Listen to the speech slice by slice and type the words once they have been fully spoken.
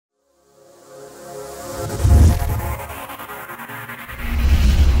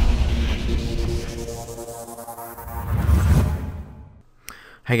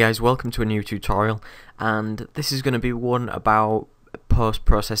Hey guys, welcome to a new tutorial, and this is going to be one about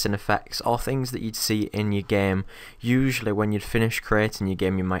post-processing effects or things that you'd see in your game. Usually when you'd finish creating your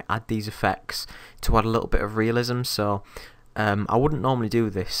game you might add these effects to add a little bit of realism, so I wouldn't normally do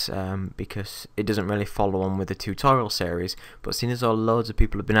this because it doesn't really follow on with the tutorial series, but seeing as though loads of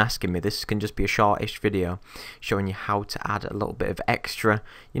people have been asking me, this can just be a shortish video showing you how to add a little bit of extra,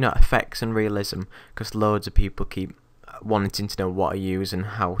 effects and realism, because loads of people keep wanting to know what I use and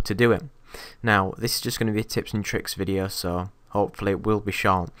how to do it. Now this is just going to be a tips and tricks video, so hopefully it will be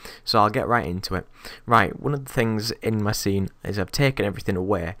short, so I'll get right into it. Right, one of the things in my scene is I've taken everything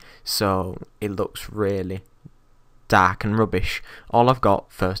away so it looks really dark and rubbish. All I've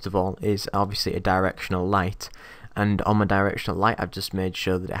got first of all is obviously a directional light, and on my directional light I've just made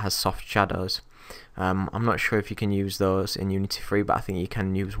sure that it has soft shadows. I'm not sure if you can use those in Unity 3, but I think you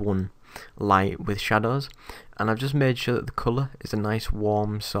can use one light with shadows, and I've just made sure that the colour is a nice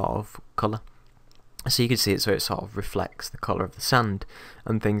warm sort of colour, so you can see it so it sort of reflects the colour of the sand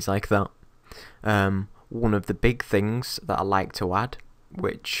and things like that. One of the big things that I like to add,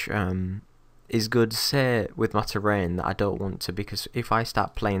 which is good, say with my terrain, that I don't want to, because if I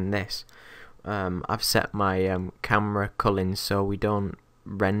start playing this, I've set my camera culling so we don't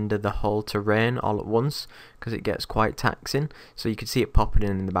render the whole terrain all at once, because it gets quite taxing, so you can see it popping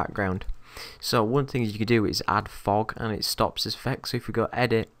in the background. So one thing you could do is add fog, and it stops this effect. So if we go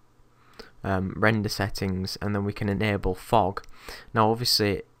edit, render settings, and then we can enable fog. Now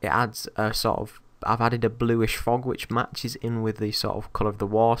obviously it adds a sort of, I've added a bluish fog which matches in with the sort of colour of the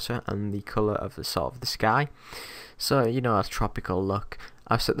water and the colour of the sort of the sky, so a tropical look.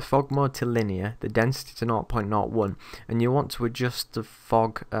 I've set the fog mode to linear, the density to 0.01, and you want to adjust the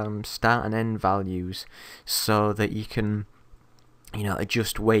fog start and end values so that you can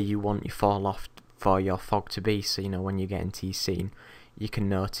adjust where you want your fall off for your fog to be. So when you get into your scene you can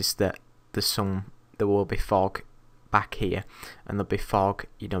notice that there will be fog back here, and there'll be fog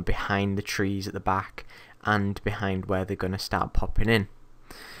behind the trees at the back and behind where they're going to start popping in.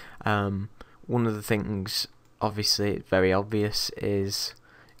 One of the things, obviously it's very obvious, is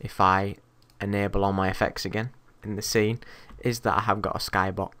if I enable all my effects again in the scene, is that I have got a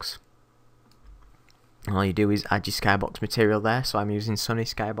skybox. All you do is add your skybox material there, so I'm using Sunny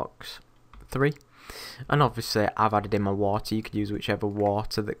Skybox 3, and obviously I've added in my water. You could use whichever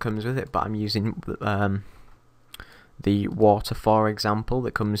water that comes with it, but I'm using the water, for example,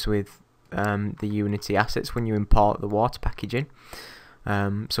 that comes with the Unity assets when you import the water packaging.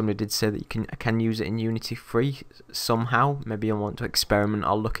 Somebody did say that you can use it in Unity 3 somehow. Maybe you'll want to experiment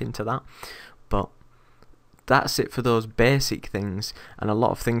or look into that, but that's it for those basic things. And a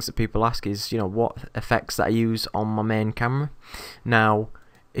lot of things that people ask is what effects that I use on my main camera. Now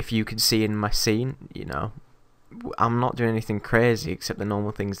if you can see in my scene, I'm not doing anything crazy except the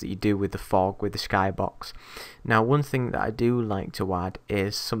normal things that you do with the fog, with the skybox. Now one thing that I do like to add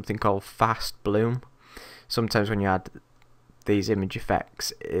is something called fast bloom. Sometimes when you add these image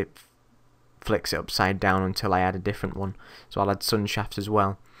effects it flicks it upside down until I add a different one, so I'll add sun shafts as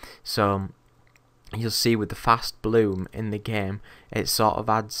well. So you'll see with the fast bloom in the game it sort of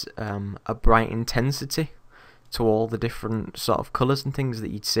adds a bright intensity to all the different sort of colours and things that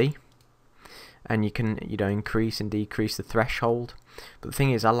you'd see, and you can increase and decrease the threshold. But the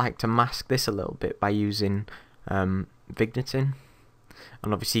thing is, I like to mask this a little bit by using vigneting,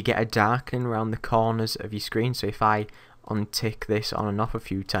 and obviously you get a darkening around the corners of your screen. So if I untick this on and off a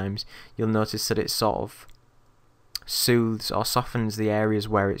few times, you'll notice that it sort of soothes or softens the areas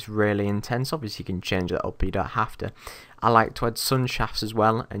where it's really intense. Obviously you can change that up, but you don't have to. I like to add sun shafts as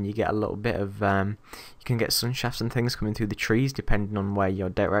well, and you get a little bit of you can get sun shafts and things coming through the trees depending on where your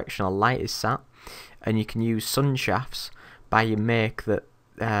directional light is sat, and you can use sun shafts by you make that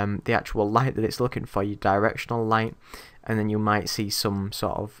the actual light that it's looking for, your directional light, and then you might see some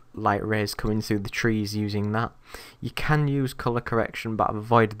sort of light rays coming through the trees using that. You can use colour correction, but I've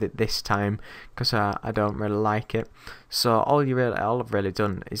avoided it this time because I don't really like it. So all I've really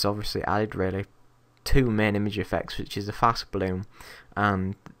done is obviously added really two main image effects, which is the fast bloom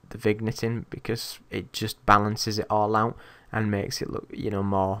and the vigneting, because it just balances it all out and makes it look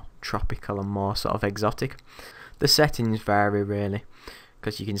more tropical and more sort of exotic. The settings vary really,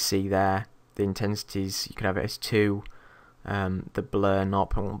 because you can see there the intensities, you can have it as 2, the blur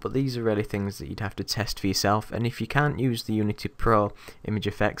 0.1, but these are really things that you'd have to test for yourself. And if you can't use the Unity Pro image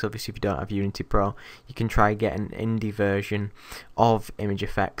effects, obviously if you don't have Unity Pro, you can try get an indie version of image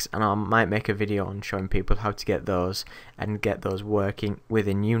effects, and I might make a video on showing people how to get those and get those working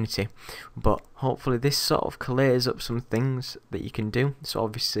within Unity. But hopefully this sort of clears up some things that you can do. So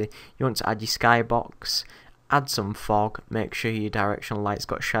obviously you want to add your skybox add some fog, make sure your directional light's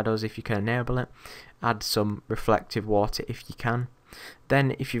got shadows if you can enable it, add some reflective water if you can.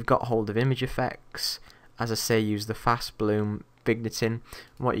 Then if you've got hold of image effects, as I say, use the fast bloom vigneting.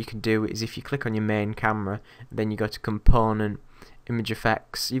 What you can do is if you click on your main camera, then you go to component, image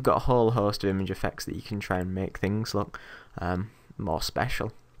effects, you've got a whole host of image effects that you can try and make things look more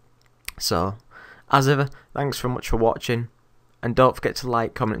special. So as ever, thanks very much for watching, and don't forget to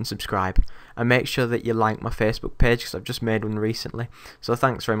like, comment and subscribe, and make sure that you like my Facebook page because I've just made one recently. So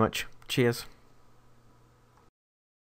thanks very much. Cheers.